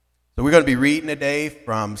So we're going to be reading today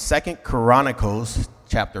from 2 Chronicles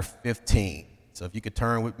chapter 15. So if you could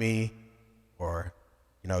turn with me or,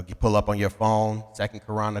 you pull up on your phone, 2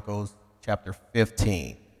 Chronicles chapter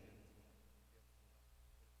 15.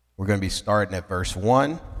 We're going to be starting at verse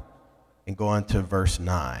 1 and going to verse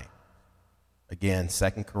 9. Again,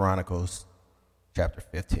 2 Chronicles chapter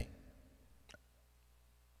 15.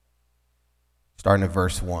 Starting at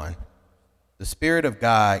verse 1. The Spirit of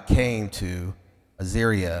God came to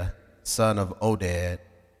Azariah, son of Oded.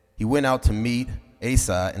 He went out to meet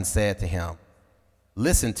Asa and said to him,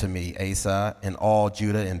 "Listen to me, Asa, and all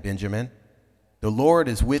Judah and Benjamin. The Lord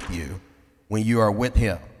is with you when you are with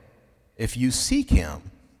him. If you seek him,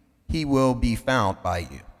 he will be found by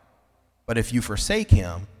you. But if you forsake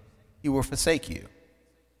him, he will forsake you.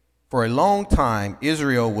 For a long time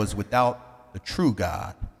Israel was without the true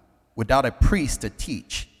God, without a priest to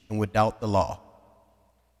teach, and without the law.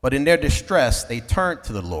 But in their distress they turned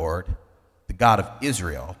to the Lord, the God of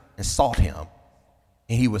Israel, and sought him,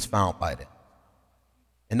 and he was found by them.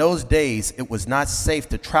 In those days it was not safe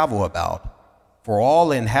to travel about, for all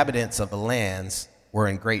the inhabitants of the lands were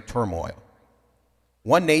in great turmoil.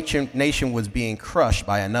 One nation was being crushed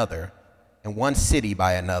by another, and one city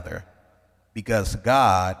by another, because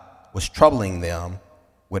God was troubling them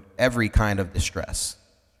with every kind of distress.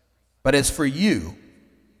 But as for you,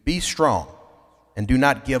 be strong and do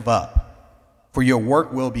not give up, for your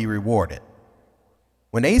work will be rewarded."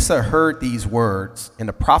 When Asa heard these words in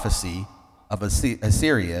the prophecy of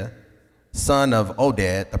Azariah, son of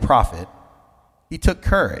Oded the prophet, he took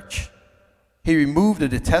courage. He removed the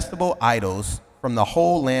detestable idols from the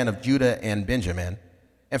whole land of Judah and Benjamin,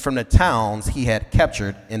 and from the towns he had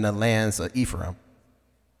captured in the lands of Ephraim.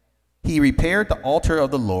 He repaired the altar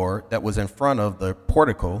of the Lord that was in front of the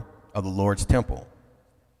portico of the Lord's temple.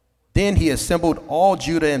 Then he assembled all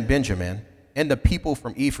Judah and Benjamin and the people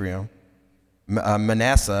from Ephraim,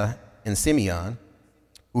 Manasseh, and Simeon,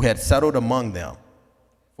 who had settled among them.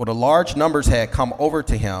 For the large numbers had come over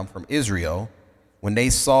to him from Israel when they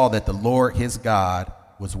saw that the Lord his God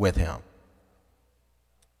was with him.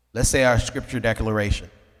 Let's say our scripture declaration.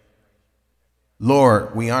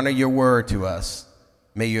 Lord, we honor your word to us.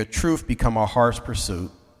 May your truth become our heart's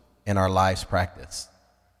pursuit and our life's practice.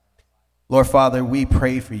 Lord Father, we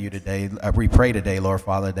pray for you today. We pray today, Lord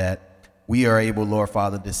Father, that we are able, Lord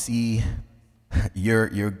Father, to see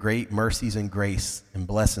your great mercies and grace and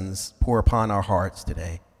blessings pour upon our hearts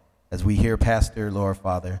today. As we hear Pastor, Lord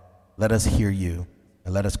Father, let us hear you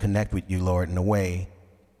and let us connect with you, Lord, in a way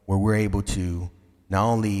where we're able to not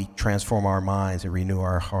only transform our minds and renew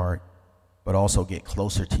our heart, but also get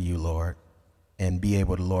closer to you, Lord, and be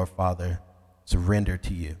able to, Lord Father, surrender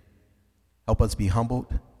to you. Help us be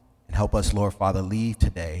humbled. And help us, Lord Father, leave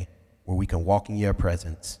today where we can walk in your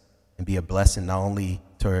presence and be a blessing not only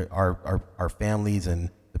to our families and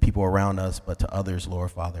the people around us, but to others,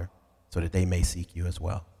 Lord Father, so that they may seek you as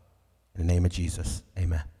well. In the name of Jesus,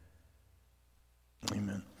 amen.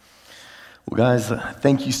 Amen. Well, guys,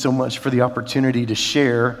 thank you so much for the opportunity to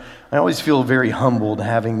share. I always feel very humbled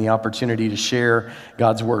having the opportunity to share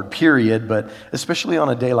God's word, period, but especially on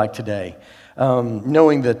a day like today.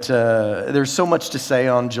 Knowing that there's so much to say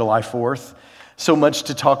on July 4th, so much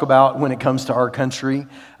to talk about when it comes to our country.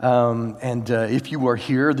 And if you are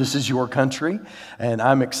here, this is your country. And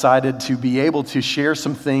I'm excited to be able to share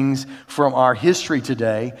some things from our history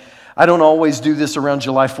today. I don't always do this around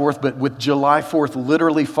July 4th, but with July 4th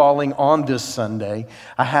literally falling on this Sunday,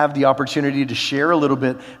 I have the opportunity to share a little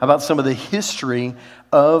bit about some of the history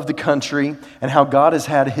of the country and how God has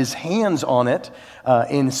had his hands on it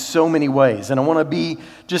in so many ways. And I want to be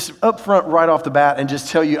just upfront right off the bat and just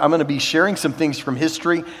tell you I'm going to be sharing some things from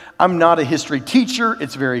history. I'm not a history teacher.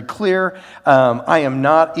 It's very clear. I am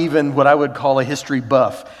not even what I would call a history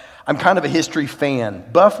buff. I'm kind of a history fan.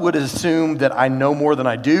 Buff would assume that I know more than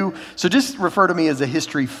I do, so just refer to me as a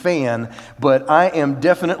history fan, but I am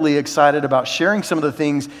definitely excited about sharing some of the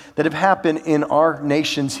things that have happened in our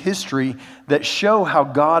nation's history that show how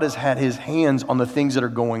God has had his hands on the things that are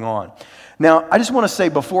going on. Now, I just want to say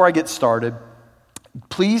before I get started,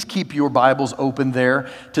 please keep your Bibles open there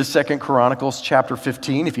to 2 Chronicles chapter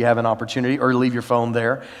 15 if you have an opportunity, or leave your phone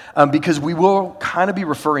there, because we will kind of be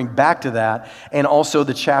referring back to that and also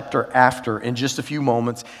the chapter after in just a few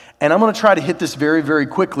moments. And I'm going to try to hit this very, very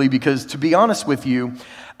quickly because, to be honest with you,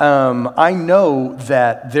 I know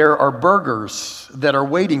that there are burgers that are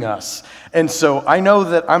waiting us. And so I know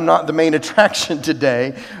that I'm not the main attraction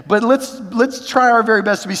today, but let's try our very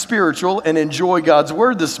best to be spiritual and enjoy God's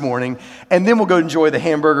word this morning, and then we'll go enjoy the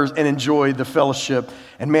hamburgers and enjoy the fellowship.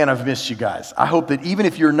 And man, I've missed you guys. I hope that even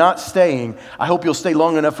if you're not staying, I hope you'll stay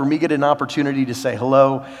long enough for me to get an opportunity to say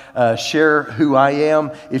hello, share who I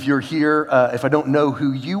am. If you're here, if I don't know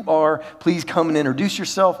who you are, please come and introduce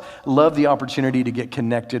yourself. Love the opportunity to get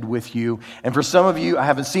connected with you. And for some of you, I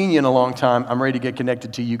haven't seen you in a long time. I'm ready to get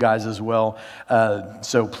connected to you guys as well.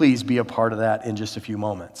 So please be a part of that in just a few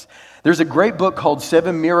moments. There's a great book called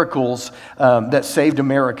 7 Miracles That Saved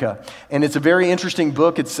America. And it's a very interesting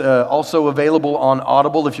book. It's also available on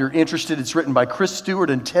Audible if you're interested. It's written by Chris Stewart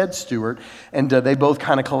and Ted Stewart. And they both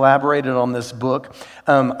kind of collaborated on this book.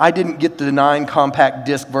 I didn't get the 9 compact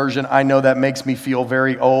disc version. I know that makes me feel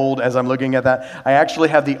very old as I'm looking at that. I actually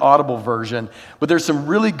have the Audible version. But there's some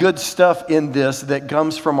really good stuff in this that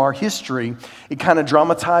comes from our history. It kind of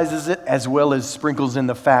dramatizes it as well as sprinkles in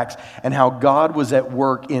the facts and how God was at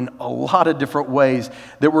work in a lot of different ways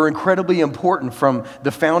that were incredibly important, from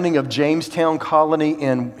the founding of Jamestown Colony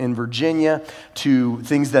in Virginia to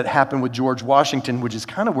things that happened with George Washington, which is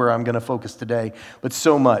kind of where I'm going to focus today. But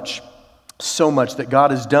so much that God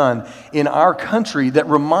has done in our country that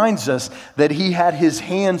reminds us that He had His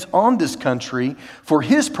hands on this country for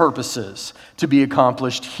His purposes to be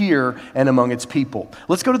accomplished here and among its people.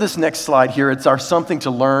 Let's go to this next slide here. It's our something to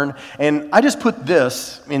learn. And I just put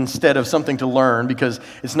this instead of something to learn because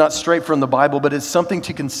it's not straight from the Bible, but it's something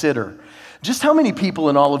to consider. Just how many people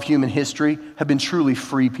in all of human history have been truly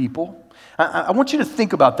free people? I want you to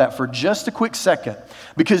think about that for just a quick second,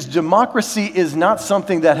 because democracy is not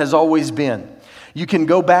something that has always been. You can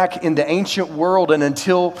go back in the ancient world, and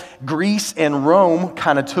until Greece and Rome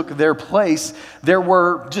kind of took their place, there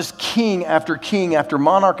were just king after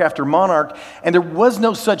monarch after monarch, and there was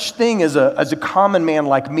no such thing as a common man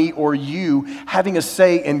like me or you having a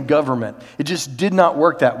say in government. It just did not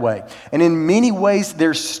work that way. And in many ways,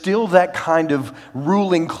 there's still that kind of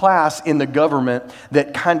ruling class in the government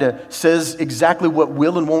that kind of says exactly what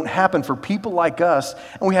will and won't happen for people like us,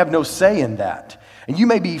 and we have no say in that. And you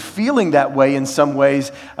may be feeling that way in some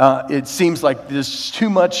ways. It seems like there's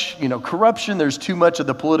too much, corruption. There's too much of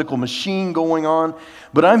the political machine going on.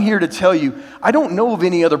 But I'm here to tell you, I don't know of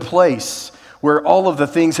any other place where all of the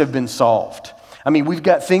things have been solved. I mean, we've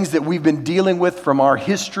got things that we've been dealing with from our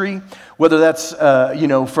history, whether that's,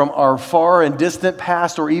 from our far and distant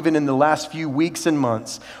past or even in the last few weeks and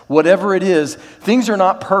months. Whatever it is, things are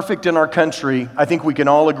not perfect in our country. I think we can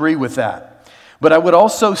all agree with that. But I would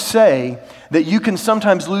also say that you can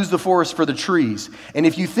sometimes lose the forest for the trees. And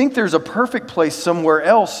if you think there's a perfect place somewhere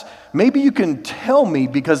else, maybe you can tell me,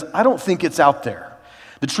 because I don't think it's out there.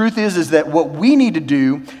 The truth is that what we need to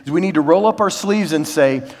do is we need to roll up our sleeves and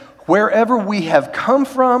say, wherever we have come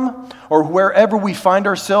from or wherever we find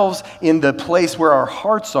ourselves in the place where our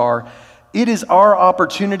hearts are, it is our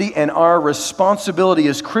opportunity and our responsibility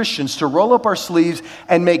as Christians to roll up our sleeves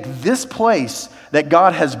and make this place that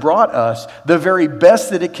God has brought us the very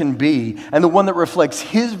best that it can be, and the one that reflects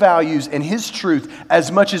His values and His truth as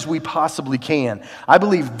much as we possibly can. I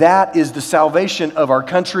believe that is the salvation of our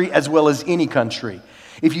country as well as any country.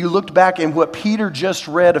 If you looked back in what Peter just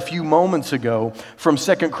read a few moments ago from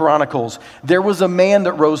 2 Chronicles, there was a man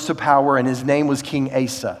that rose to power, and his name was King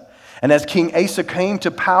Asa. And as King Asa came to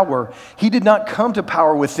power, he did not come to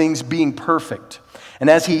power with things being perfect. And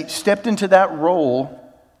as he stepped into that role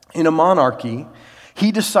in a monarchy,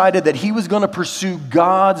 he decided that he was going to pursue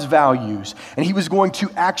God's values and he was going to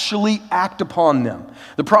actually act upon them.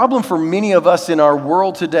 The problem for many of us in our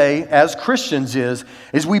world today as Christians is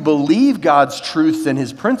we believe God's truths and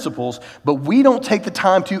His principles, but we don't take the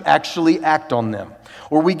time to actually act on them.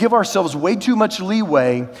 Or we give ourselves way too much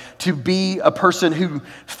leeway to be a person who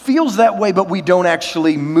feels that way, but we don't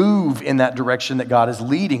actually move in that direction that God is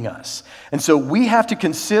leading us. And so we have to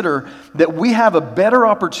consider that we have a better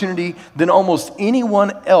opportunity than almost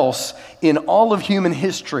anyone else in all of human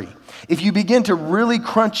history. If you begin to really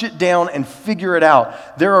crunch it down and figure it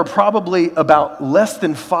out, there are probably about less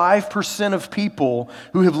than 5% of people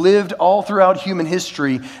who have lived all throughout human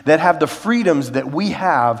history that have the freedoms that we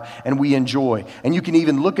have and we enjoy. And you can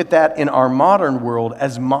even look at that in our modern world.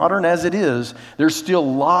 As modern as it is, there's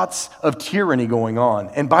still lots of tyranny going on.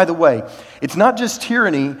 And by the way, it's not just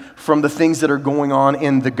tyranny from the things that are going on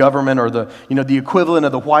in the government or the equivalent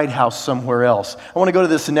of the White House somewhere else. I want to go to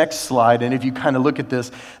this next slide, and if you kind of look at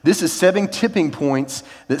this, this is 7 tipping points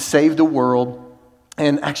that saved the world.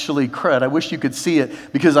 And actually, crud, I wish you could see it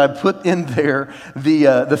because I put in there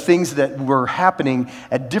the things that were happening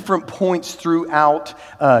at different points throughout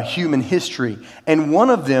human history. And one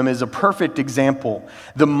of them is a perfect example.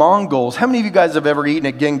 The Mongols. How many of you guys have ever eaten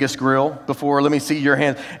at Genghis Grill before? Let me see your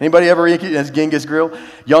hands. Anybody ever eaten at Genghis Grill?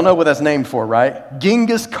 Y'all know what that's named for, right?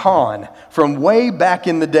 Genghis Khan, from way back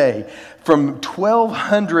in the day, from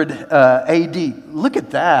 1200 AD. Look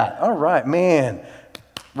at that. All right, man.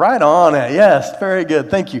 Right on it. Yes, very good.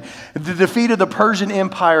 Thank you. The defeat of the Persian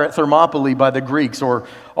Empire at Thermopylae by the Greeks, or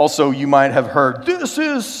also you might have heard, "This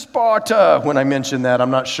is Sparta," when I mentioned that. I'm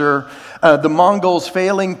not sure. The Mongols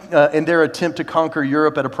failing in their attempt to conquer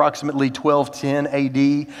Europe at approximately 1210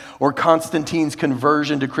 AD, or Constantine's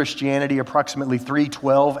conversion to Christianity approximately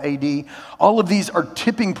 312 AD. All of these are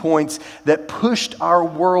tipping points that pushed our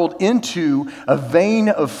world into a vein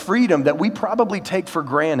of freedom that we probably take for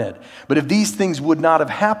granted. But if these things would not have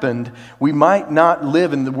happened, we might not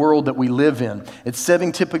live in the world that we live in. It's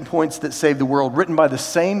 7 tipping points that saved the world, written by the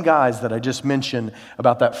same guys that I just mentioned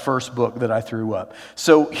about that first book that I threw up.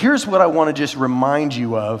 So here's what I want to just remind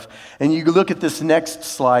you of. And you look at this next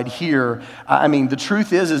slide here. I mean, the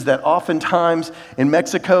truth is that oftentimes in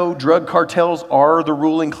Mexico, drug cartels are the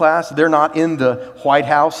ruling class. They're not in the White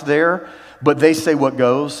House there, but they say what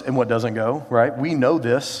goes and what doesn't go, right? We know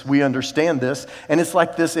this. We understand this. And it's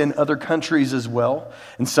like this in other countries as well.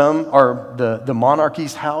 And some are the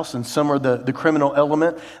monarchy's house, and some are the criminal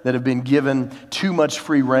element that have been given too much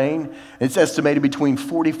free reign. It's estimated between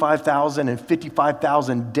 45,000 and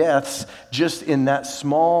 55,000 deaths just in that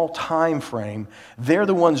small time frame. They're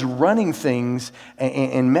the ones running things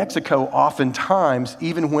in Mexico oftentimes,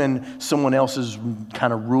 even when someone else is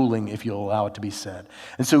kind of ruling, if you'll allow it to be said.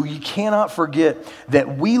 And so you cannot forget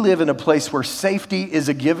that we live in a place where safety is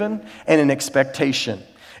a given and an expectation.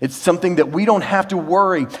 It's something that we don't have to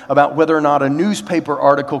worry about whether or not a newspaper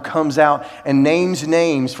article comes out and names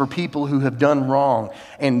names for people who have done wrong,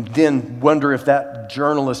 and then wonder if that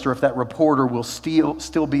journalist or if that reporter will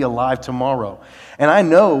still be alive tomorrow. And I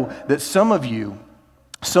know that some of you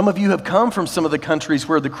have come from some of the countries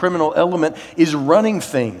where the criminal element is running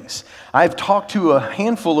things. I've talked to a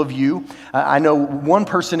handful of you. I know one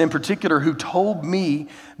person in particular who told me,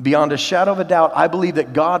 beyond a shadow of a doubt, I believe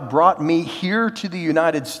that God brought me here to the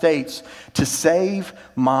United States to save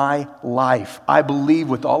my life. I believe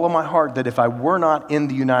with all of my heart that if I were not in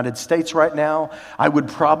the United States right now, I would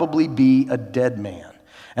probably be a dead man.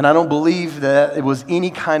 And I don't believe that it was any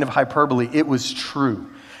kind of hyperbole. It was true.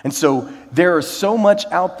 And so there is so much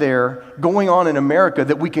out there going on in America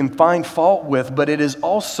that we can find fault with, but it is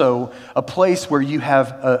also a place where you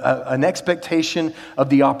have an expectation of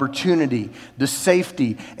the opportunity, the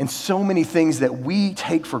safety, and so many things that we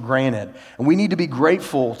take for granted. And we need to be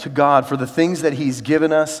grateful to God for the things that He's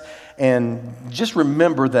given us. And just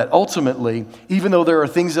remember that ultimately, even though there are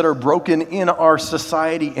things that are broken in our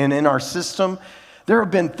society and in our system, there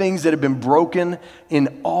have been things that have been broken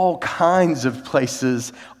in all kinds of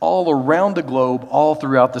places all around the globe, all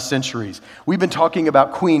throughout the centuries. We've been talking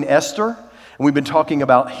about Queen Esther, and we've been talking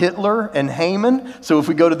about Hitler and Haman. So if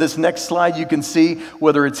we go to this next slide, you can see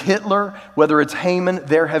whether it's Hitler, whether it's Haman,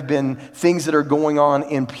 there have been things that are going on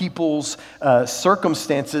in people's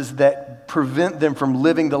circumstances that prevent them from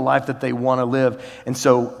living the life that they want to live. And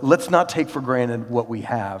so let's not take for granted what we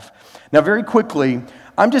have. Now, very quickly,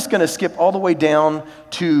 I'm just going to skip all the way down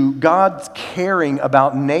to God's caring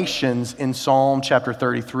about nations in Psalm chapter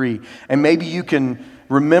 33. And maybe you can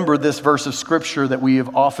remember this verse of scripture that we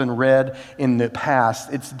have often read in the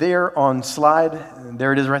past. It's there on slide,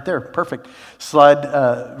 there it is right there, perfect.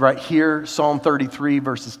 Slide right here, Psalm 33,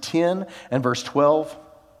 verses 10 and verse 12.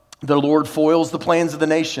 The Lord foils the plans of the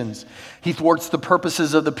nations. He thwarts the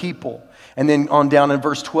purposes of the people. And then on down in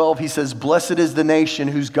verse 12, he says, "Blessed is the nation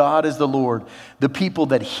whose God is the Lord, the people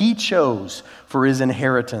that He chose for His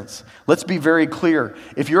inheritance." Let's be very clear.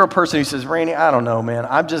 If you're a person who says, "Randy, I don't know, man.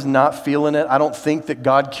 I'm just not feeling it. I don't think that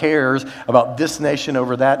God cares about this nation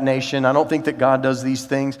over that nation. I don't think that God does these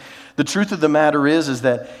things." The truth of the matter is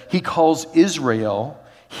that He calls Israel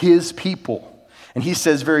His people. And He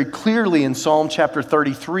says very clearly in Psalm chapter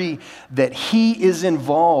 33 that He is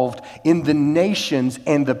involved in the nations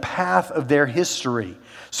and the path of their history.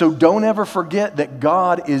 So don't ever forget that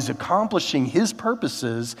God is accomplishing His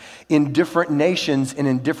purposes in different nations and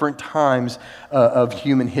in different times of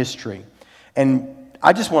human history. And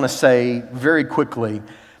I just want to say very quickly,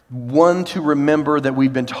 one to remember that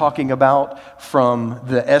we've been talking about from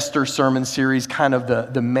the Esther sermon series, kind of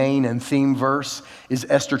the main and theme verse is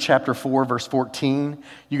Esther chapter 4, verse 14.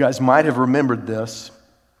 You guys might have remembered this,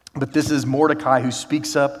 but this is Mordecai who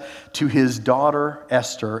speaks up to his daughter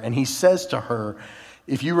Esther, and he says to her,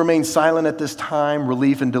 If you remain silent at this time,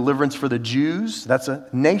 relief and deliverance for the Jews, that's a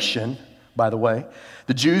nation, by the way,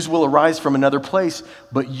 the Jews will arise from another place,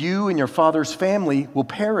 but you and your father's family will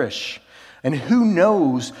perish. And who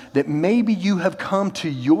knows that maybe you have come to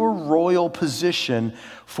your royal position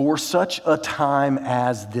for such a time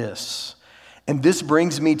as this. And this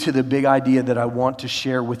brings me to the big idea that I want to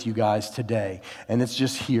share with you guys today. And it's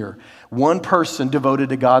just here. One person devoted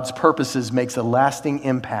to God's purposes makes a lasting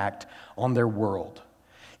impact on their world.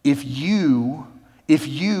 If you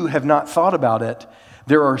have not thought about it,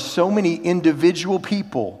 there are so many individual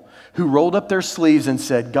people who rolled up their sleeves and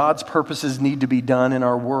said, God's purposes need to be done in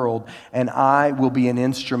our world, and I will be an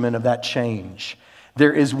instrument of that change.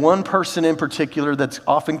 There is one person in particular that's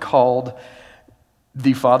often called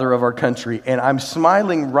the father of our country, and I'm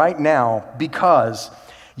smiling right now because,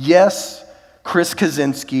 yes, Chris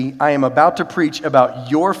Kaczynski, I am about to preach about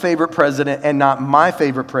your favorite president and not my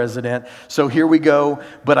favorite president, so here we go,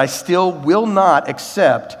 but I still will not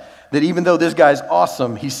accept that even though this guy's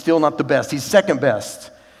awesome, he's still not the best. He's second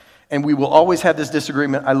best. And we will always have this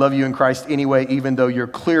disagreement. I love you in Christ anyway, even though you're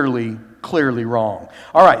clearly wrong.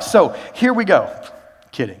 All right, so here we go.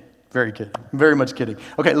 Kidding. Very kidding. Very much kidding.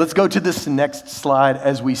 Okay, let's go to this next slide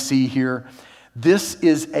as we see here. This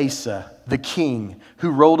is Asa, the king, who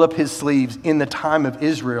rolled up his sleeves in the time of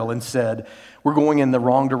Israel and said, we're going in the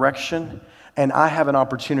wrong direction, and I have an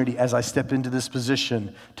opportunity as I step into this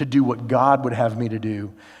position to do what God would have me to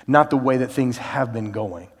do, not the way that things have been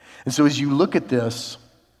going. And so as you look at this,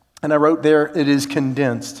 and I wrote there, it is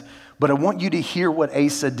condensed, but I want you to hear what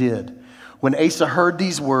Asa did. When Asa heard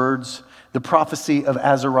these words, the prophecy of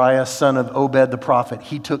Azariah, son of Obed the prophet,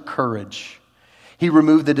 he took courage. He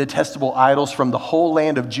removed the detestable idols from the whole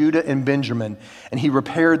land of Judah and Benjamin, and he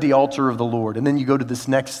repaired the altar of the Lord. And then you go to this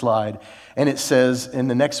next slide, and it says in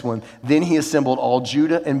the next one, then he assembled all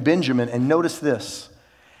Judah and Benjamin, and notice this,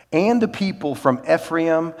 and the people from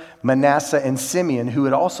Ephraim, Manasseh, and Simeon, who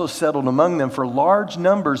had also settled among them, for large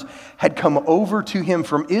numbers had come over to him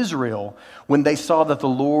from Israel when they saw that the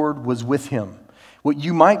Lord was with him. What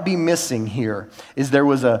you might be missing here is there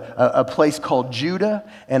was a place called Judah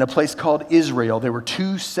and a place called Israel. There were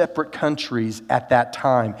two separate countries at that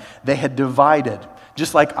time. They had divided.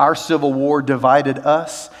 Just like our Civil War divided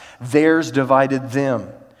us, theirs divided them.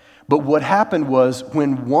 But what happened was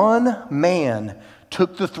when one man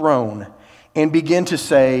took the throne and began to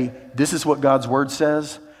say, this is what God's word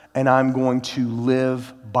says, and I'm going to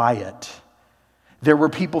live by it. There were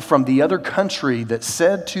people from the other country that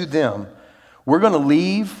said to them, we're going to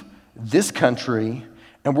leave this country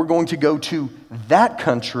and we're going to go to that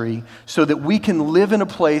country so that we can live in a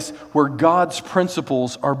place where God's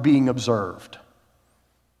principles are being observed.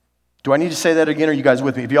 Do I need to say that again? Or are you guys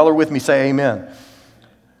with me? If y'all are with me, say amen.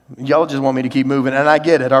 Y'all just want me to keep moving, and I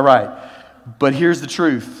get it, all right. But here's the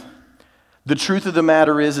truth. The truth of the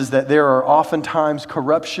matter is that there are oftentimes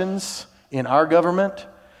corruptions in our government,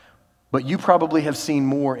 but you probably have seen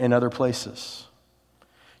more in other places.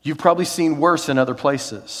 You've probably seen worse in other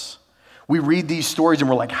places. We read these stories and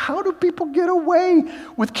we're like, how do people get away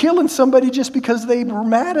with killing somebody just because they were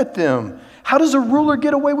mad at them? How does a ruler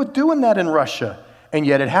get away with doing that in Russia? And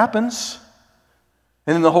yet it happens.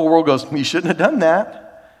 And then the whole world goes, you shouldn't have done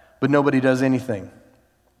that. But nobody does anything.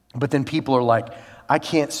 But then people are like, I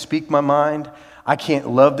can't speak my mind. I can't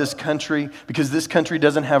love this country because this country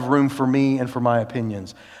doesn't have room for me and for my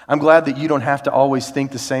opinions. I'm glad that you don't have to always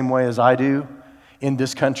think the same way as I do in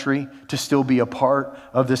this country to still be a part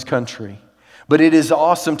of this country. But it is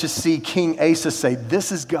awesome to see King Asa say,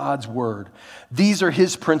 this is God's word. These are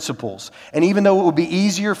his principles. And even though it would be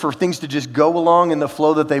easier for things to just go along in the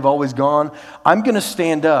flow that they've always gone, I'm going to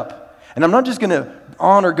stand up. And I'm not just going to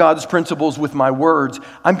honor God's principles with my words.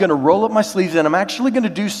 I'm going to roll up my sleeves and I'm actually going to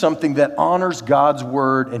do something that honors God's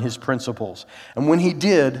word and his principles. And when he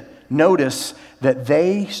did, notice that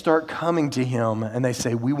they start coming to him and they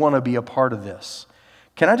say, we want to be a part of this.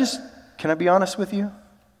 Can I be honest with you?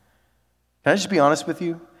 Can I just be honest with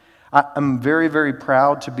you? I'm very, very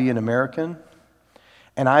proud to be an American.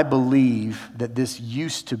 And I believe that this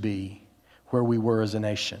used to be where we were as a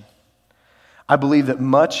nation. I believe that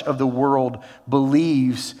much of the world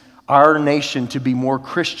believes our nation to be more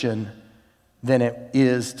Christian than it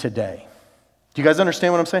is today. Do you guys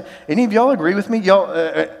understand what I'm saying? Any of y'all agree with me?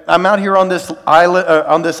 I'm out here on this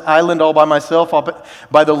island all by myself,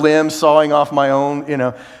 by the limbs, sawing off my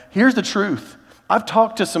own. Here's the truth. I've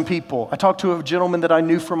talked to some people. I talked to a gentleman that I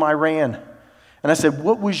knew from Iran, and I said,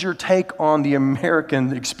 "What was your take on the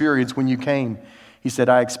American experience when you came?" He said,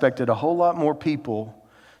 "I expected a whole lot more people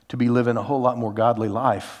to be living a whole lot more godly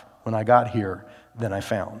life when I got here than I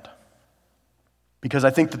found." Because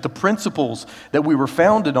I think that the principles that we were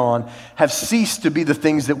founded on have ceased to be the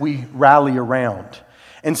things that we rally around.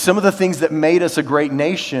 And some of the things that made us a great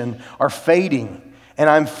nation are fading. And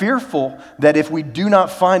I'm fearful that if we do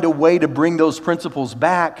not find a way to bring those principles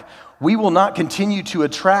back, we will not continue to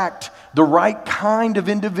attract the right kind of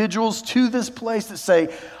individuals to this place that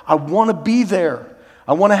say, I want to be there.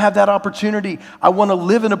 I want to have that opportunity. I want to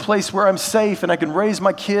live in a place where I'm safe and I can raise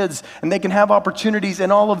my kids and they can have opportunities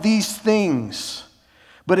and all of these things.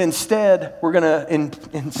 But instead, we're going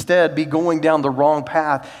to be going down the wrong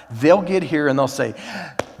path. They'll get here and they'll say,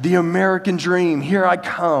 the American dream, here I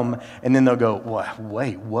come. And then they'll go,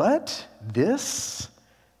 wait, what? This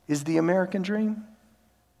is the American dream?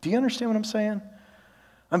 Do you understand what I'm saying?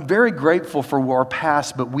 I'm very grateful for our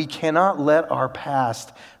past, but we cannot let our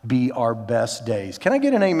past be our best days. Can I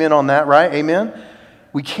get an amen on that, right? Amen?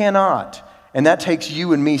 We cannot. And that takes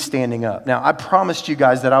you and me standing up. Now, I promised you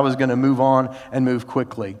guys that I was going to move on and move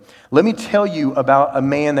quickly. Let me tell you about a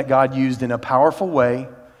man that God used in a powerful way,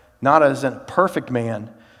 not as a perfect man,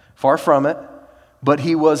 far from it, but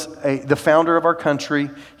he was the founder of our country.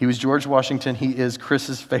 He was George Washington. He is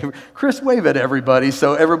Chris's favorite. Chris, wave at everybody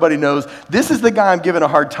so everybody knows this is the guy I'm giving a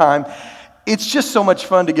hard time. It's just so much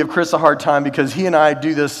fun to give Chris a hard time because he and I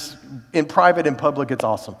do this in private, in public. It's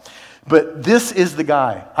awesome. But this is the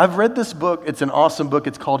guy. I've read this book. It's an awesome book.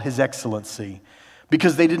 It's called His Excellency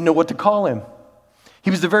because they didn't know what to call him.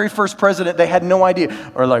 He was the very first president. They had no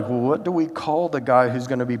idea. Or like, well, what do we call the guy who's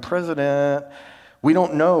going to be president? We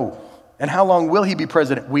don't know. And how long will he be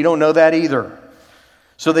president? We don't know that either.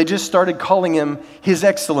 So they just started calling him His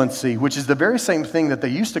Excellency, which is the very same thing that they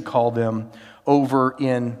used to call them over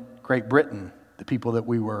in Great Britain, the people that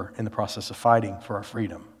we were in the process of fighting for our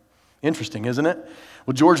freedom. Interesting, isn't it?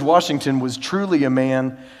 Well, George Washington was truly a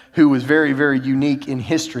man who was very, very unique in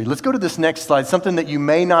history. Let's go to this next slide, something that you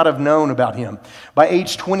may not have known about him. By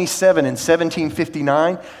age 27 in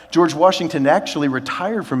 1759, George Washington actually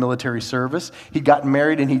retired from military service. He got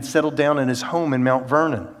married and he'd settled down in his home in Mount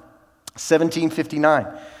Vernon. 1759.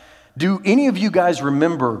 Do any of you guys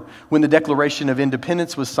remember when the Declaration of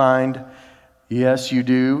Independence was signed? Yes, you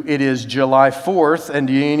do. It is July 4th, and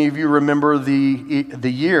do any of you remember the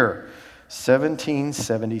year?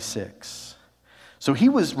 1776. So he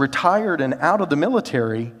was retired and out of the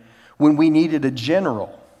military when we needed a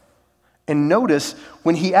general. And notice,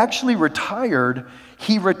 when he actually retired,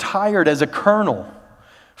 he retired as a colonel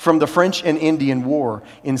from the French and Indian War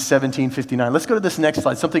in 1759. Let's go to this next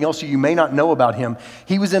slide, something else you may not know about him.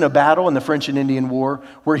 He was in a battle in the French and Indian War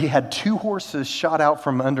where he had 2 horses shot out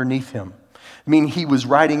from underneath him. I mean, he was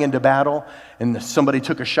riding into battle, and somebody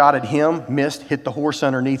took a shot at him, missed, hit the horse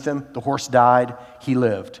underneath him. The horse died. He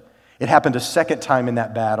lived. It happened a second time in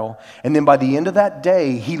that battle. And then by the end of that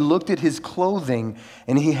day, he looked at his clothing,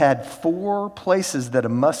 and he had 4 places that a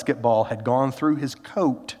musket ball had gone through his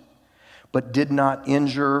coat, but did not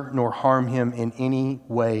injure nor harm him in any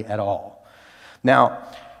way at all. Now,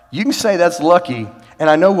 you can say that's lucky, and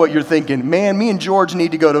I know what you're thinking. Man, me and George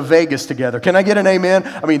need to go to Vegas together. Can I get an amen?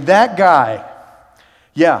 I mean, that guy,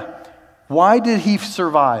 yeah. Why did he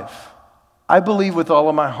survive? I believe with all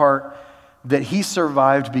of my heart that he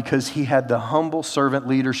survived because he had the humble servant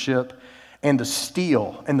leadership and the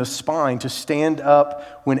steel and the spine to stand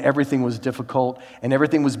up when everything was difficult and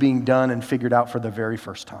everything was being done and figured out for the very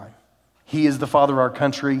first time. He is the father of our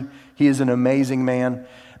country. He is an amazing man,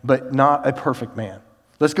 but not a perfect man.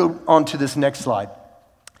 Let's go on to this next slide.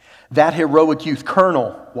 That heroic youth,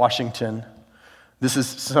 Colonel Washington. This is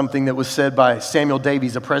something that was said by Samuel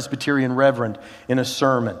Davies, a Presbyterian reverend, in a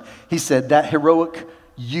sermon. He said, that heroic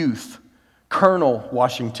youth, Colonel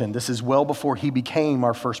Washington, this is well before he became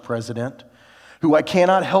our first president, who I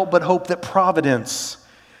cannot help but hope that Providence,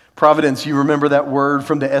 you remember that word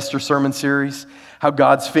from the Esther sermon series? How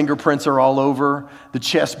God's fingerprints are all over the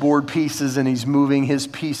chessboard pieces and he's moving his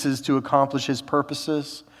pieces to accomplish his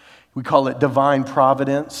purposes. We call it divine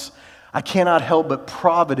providence. I cannot help but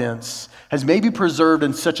Providence has maybe preserved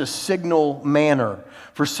in such a signal manner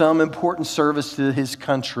for some important service to his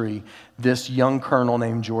country this young colonel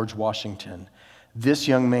named George Washington. This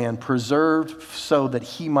young man preserved so that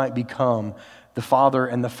he might become the father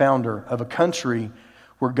and the founder of a country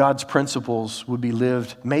where God's principles would be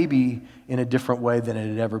lived maybe in a different way than it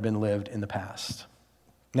had ever been lived in the past.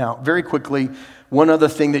 Now, very quickly, one other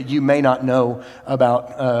thing that you may not know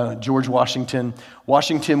about George Washington.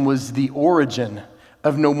 Washington was the origin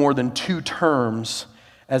of no more than 2 terms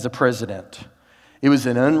as a president. It was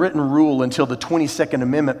an unwritten rule until the 22nd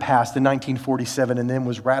Amendment passed in 1947 and then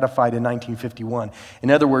was ratified in 1951.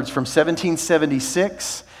 In other words, from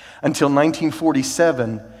 1776 until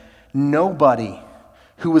 1947, nobody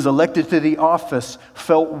who was elected to the office,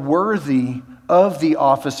 felt worthy of the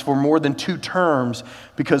office for more than 2 terms,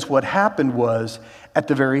 because what happened was, at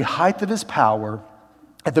the very height of his power,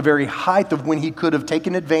 at the very height of when he could have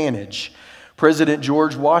taken advantage, President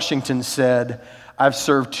George Washington said, I've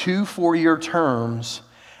served 2 4-year terms,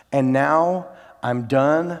 and now I'm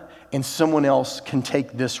done, and someone else can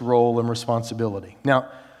take this role and responsibility. Now,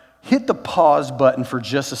 hit the pause button for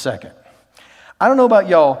just a second. I don't know about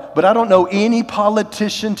y'all, but I don't know any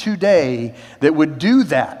politician today that would do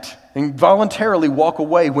that and voluntarily walk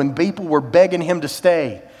away when people were begging him to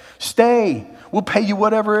stay. Stay. We'll pay you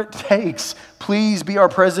whatever it takes. Please be our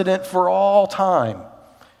president for all time.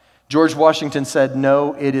 George Washington said,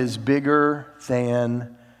 no, it is bigger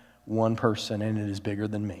than one person, and it is bigger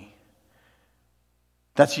than me.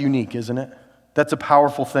 That's unique, isn't it? That's a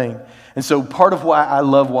powerful thing. And so part of why I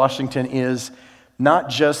love Washington is not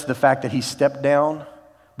just the fact that he stepped down,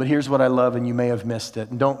 but here's what I love, and you may have missed it.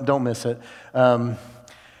 And don't miss it.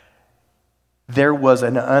 There was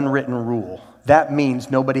an unwritten rule. That means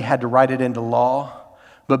nobody had to write it into law,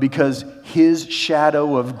 but because his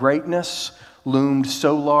shadow of greatness loomed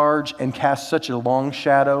so large and cast such a long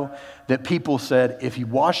shadow that people said, if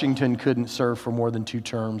Washington couldn't serve for more than 2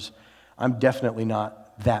 terms, I'm definitely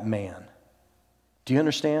not that man. Do you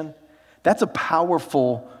understand? That's a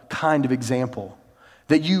powerful kind of example,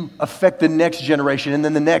 that you affect the next generation and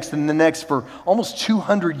then the next and the next for almost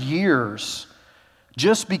 200 years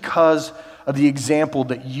just because of the example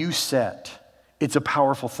that you set. It's a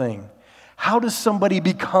powerful thing. How does somebody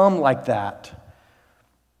become like that?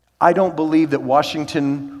 I don't believe that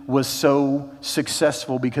Washington was so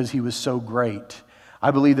successful because he was so great.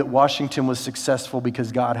 I believe that Washington was successful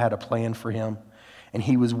because God had a plan for him, and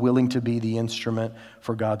he was willing to be the instrument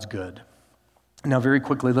for God's good. Now, very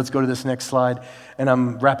quickly, let's go to this next slide, and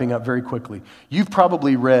I'm wrapping up very quickly. You've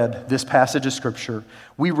probably read this passage of Scripture.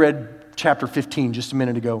 We read chapter 15 just a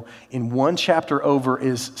minute ago. In one chapter over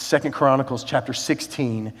is 2 Chronicles chapter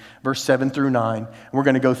 16, verse 7 through 9. And we're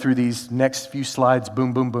going to go through these next few slides,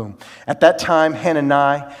 boom, boom, boom. At that time,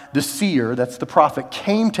 Hanani, the seer, that's the prophet,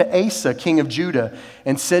 came to Asa, king of Judah,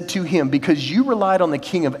 and said to him, because you relied on the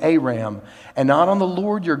king of Aram and not on the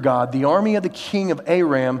Lord your God, the army of the king of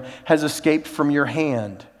Aram has escaped from your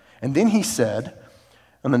hand. And then he said,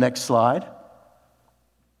 on the next slide,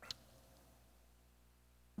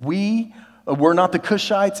 were not the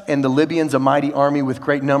Cushites and the Libyans a mighty army with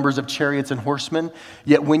great numbers of chariots and horsemen?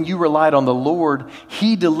 Yet when you relied on the Lord,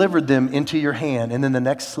 he delivered them into your hand. And then the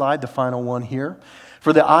next slide, the final one here.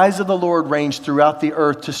 For the eyes of the Lord range throughout the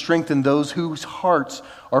earth to strengthen those whose hearts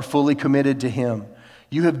are fully committed to him.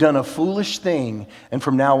 You have done a foolish thing, and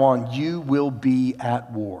from now on you will be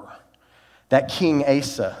at war. That King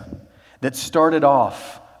Asa that started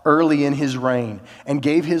off early in his reign and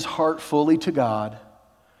gave his heart fully to God,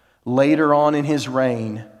 later on in his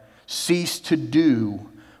reign, ceased to do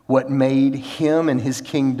what made him and his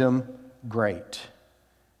kingdom great.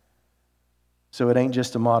 So it ain't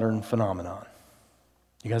just a modern phenomenon.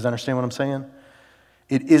 You guys understand what I'm saying?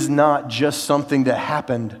 It is not just something that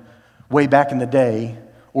happened way back in the day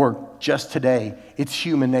or just today. It's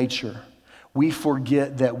human nature. We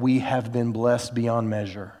forget that we have been blessed beyond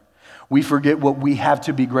measure. We forget what we have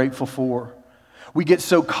to be grateful for. We get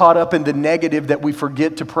so caught up in the negative that we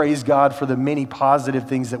forget to praise God for the many positive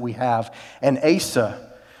things that we have. And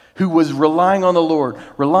Asa, who was relying on the Lord,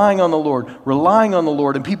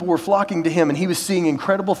 and people were flocking to him, and he was seeing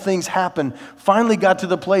incredible things happen, finally got to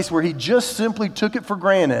the place where he just simply took it for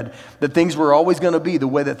granted that things were always going to be the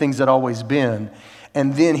way that things had always been.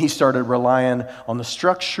 And then he started relying on the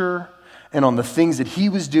structure and on the things that he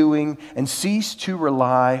was doing and ceased to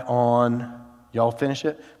rely on, y'all finish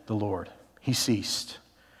it, the Lord. He ceased.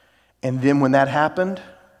 And then when that happened,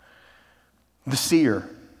 the seer,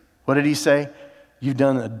 what did he say? You've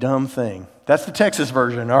done a dumb thing. That's the Texas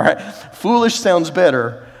version, all right? Foolish sounds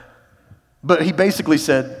better, but he basically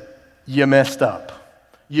said, you messed up.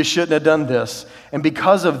 You shouldn't have done this. And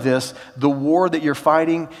because of this, the war that you're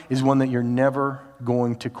fighting is one that you're never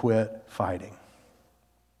going to quit fighting.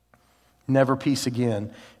 Never peace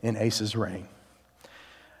again in Asa's reign.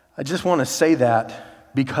 I just want to say that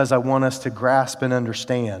because I want us to grasp and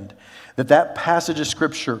understand that passage of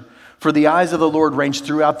Scripture, for the eyes of the Lord range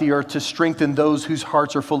throughout the earth to strengthen those whose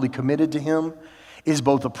hearts are fully committed to him, is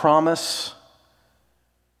both a promise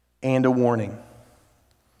and a warning.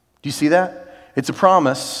 Do you see that? It's a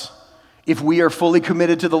promise. If we are fully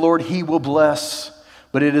committed to the Lord, he will bless.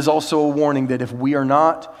 But it is also a warning that if we are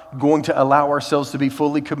not going to allow ourselves to be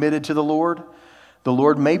fully committed to the Lord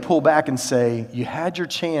may pull back and say, you had your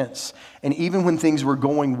chance, and even when things were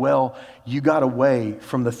going well, you got away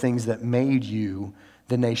from the things that made you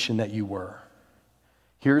the nation that you were.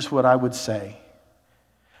 Here's what I would say.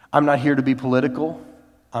 I'm not here to be political.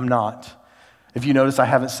 I'm not. If you notice, I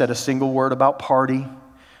haven't said a single word about party,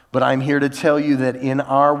 but I'm here to tell you that in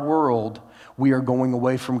our world, we are going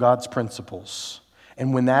away from God's principles.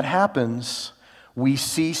 And when that happens, we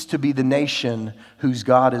cease to be the nation whose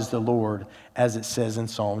God is the Lord, as it says in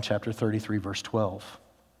Psalm chapter 33, verse 12.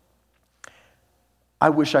 I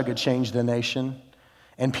wish I could change the nation,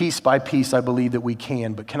 and piece by piece, I believe that we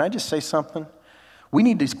can. But can I just say something? We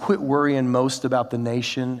need to quit worrying most about the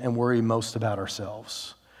nation and worry most about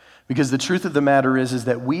ourselves. Because the truth of the matter is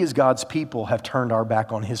that we as God's people have turned our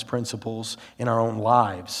back on His principles in our own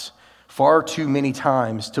lives far too many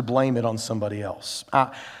times to blame it on somebody else.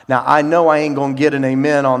 Now, I know I ain't going to get an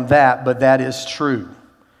amen on that, but that is true.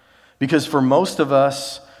 Because for most of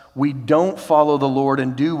us, we don't follow the Lord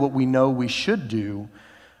and do what we know we should do.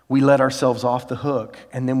 We let ourselves off the hook,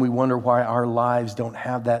 and then we wonder why our lives don't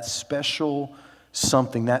have that special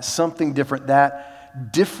something, that something different,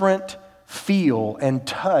 that different feel and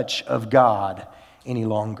touch of God any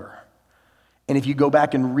longer. And if you go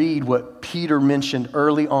back and read what Peter mentioned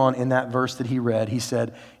early on in that verse that he read, he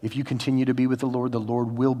said, if you continue to be with the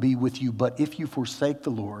Lord will be with you. But if you forsake the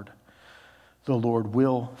Lord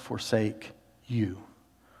will forsake you.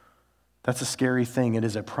 That's a scary thing. It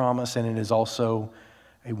is a promise, and it is also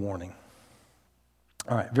a warning.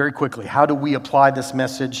 All right, very quickly, how do we apply this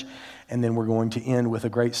message? And then we're going to end with a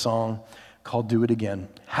great song called Do It Again.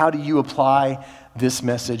 How do you apply this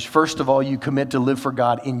message? First of all, you commit to live for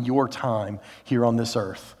God in your time here on this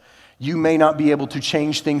earth. You may not be able to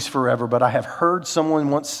change things forever, but I have heard someone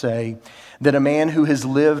once say that a man who has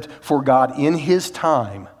lived for God in his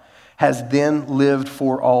time has then lived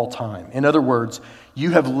for all time. In other words,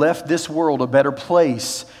 you have left this world a better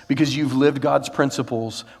place because you've lived God's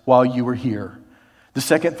principles while you were here. The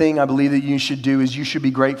second thing I believe that you should do is you should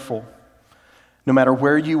be grateful. No matter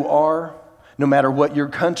where you are, no matter what your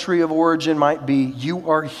country of origin might be, you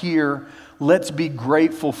are here. Let's be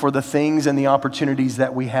grateful for the things and the opportunities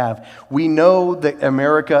that we have. We know that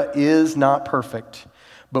America is not perfect,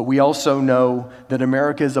 but we also know that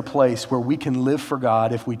America is a place where we can live for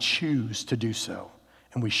God if we choose to do so,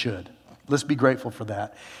 and we should. Let's be grateful for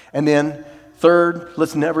that. And then third,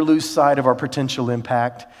 let's never lose sight of our potential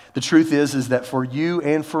impact. The truth is that for you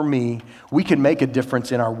and for me, we can make a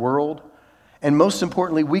difference in our world. And most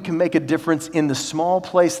importantly, we can make a difference in the small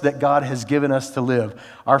place that God has given us to live,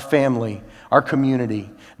 our family, our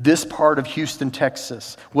community, this part of Houston,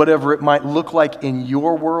 Texas, whatever it might look like in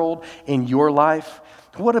your world, in your life.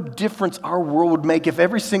 What a difference our world would make if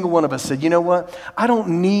every single one of us said, you know what? I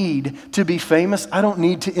don't need to be famous. I don't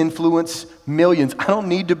need to influence millions. I don't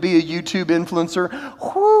need to be a YouTube influencer.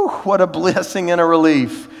 Whew, what a blessing and a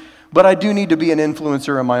relief. But I do need to be an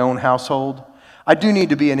influencer in my own household. I do need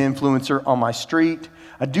to be an influencer on my street.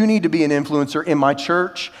 I do need to be an influencer in my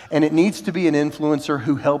church, and it needs to be an influencer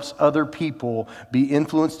who helps other people be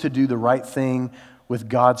influenced to do the right thing with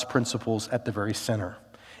God's principles at the very center.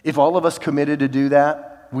 If all of us committed to do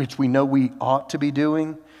that, which we know we ought to be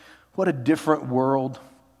doing, what a different world,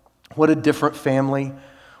 what a different family,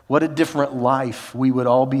 what a different life we would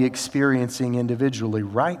all be experiencing individually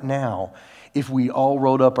right now if we all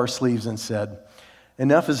rolled up our sleeves and said,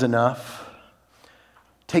 enough is enough.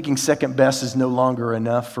 Taking second best is no longer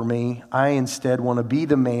enough for me. I instead want to be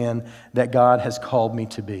the man that God has called me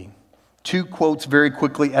to be. Two quotes very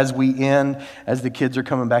quickly as we end, as the kids are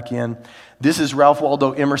coming back in. This is Ralph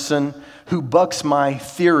Waldo Emerson, who bucks my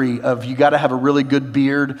theory of you got to have a really good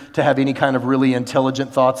beard to have any kind of really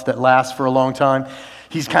intelligent thoughts that last for a long time.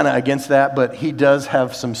 He's kind of against that, but he does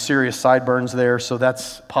have some serious sideburns there, so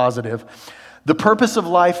that's positive. The purpose of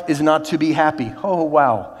life is not to be happy. Oh,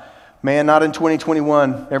 wow. Man, not in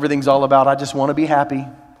 2021. Everything's all about, I just want to be happy.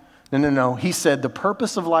 No. He said the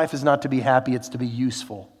purpose of life is not to be happy, it's to be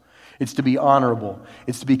useful. It's to be honorable.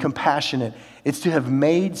 It's to be compassionate. It's to have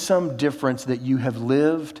made some difference that you have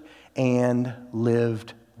lived and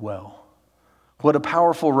lived well. What a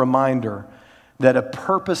powerful reminder that a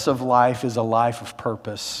purpose of life is a life of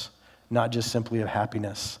purpose, not just simply of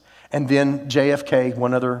happiness. And then JFK,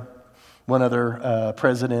 one other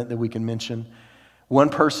president that we can mention. One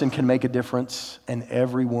person can make a difference, and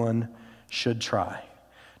everyone should try.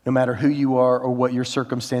 No matter who you are or what your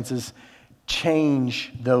circumstances,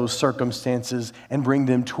 change those circumstances and bring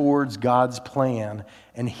them towards God's plan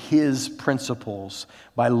and His principles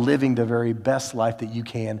by living the very best life that you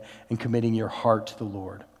can and committing your heart to the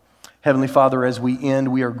Lord. Heavenly Father, as we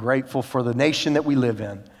end, we are grateful for the nation that we live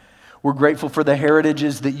in. We're grateful for the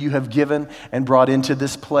heritages that you have given and brought into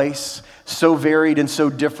this place, so varied and so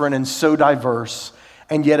different and so diverse.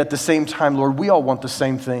 And yet at the same time, Lord, we all want the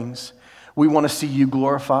same things. We want to see you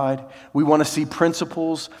glorified. We want to see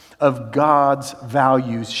principles of God's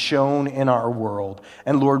values shown in our world.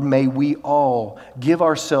 And Lord, may we all give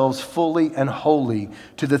ourselves fully and wholly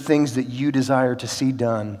to the things that you desire to see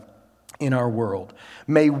done in our world.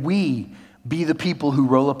 May we be the people who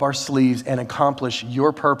roll up our sleeves and accomplish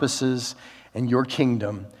your purposes and your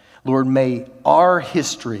kingdom. Lord, may our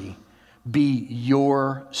history be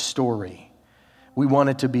your story. We want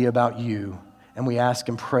it to be about you. And we ask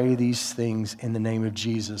and pray these things in the name of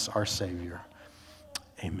Jesus, our Savior.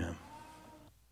 Amen.